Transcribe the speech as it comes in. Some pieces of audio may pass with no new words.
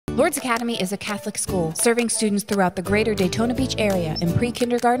Lourdes Academy is a Catholic school serving students throughout the greater Daytona Beach area in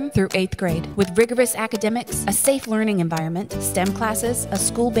pre-kindergarten through 8th grade. With rigorous academics, a safe learning environment, STEM classes, a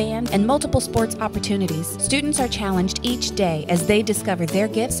school band, and multiple sports opportunities, students are challenged each day as they discover their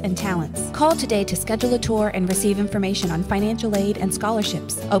gifts and talents. Call today to schedule a tour and receive information on financial aid and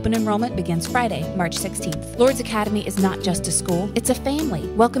scholarships. Open enrollment begins Friday, March 16th. Lourdes Academy is not just a school, it's a family,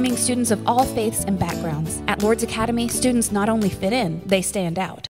 welcoming students of all faiths and backgrounds. At Lourdes Academy, students not only fit in, they stand out.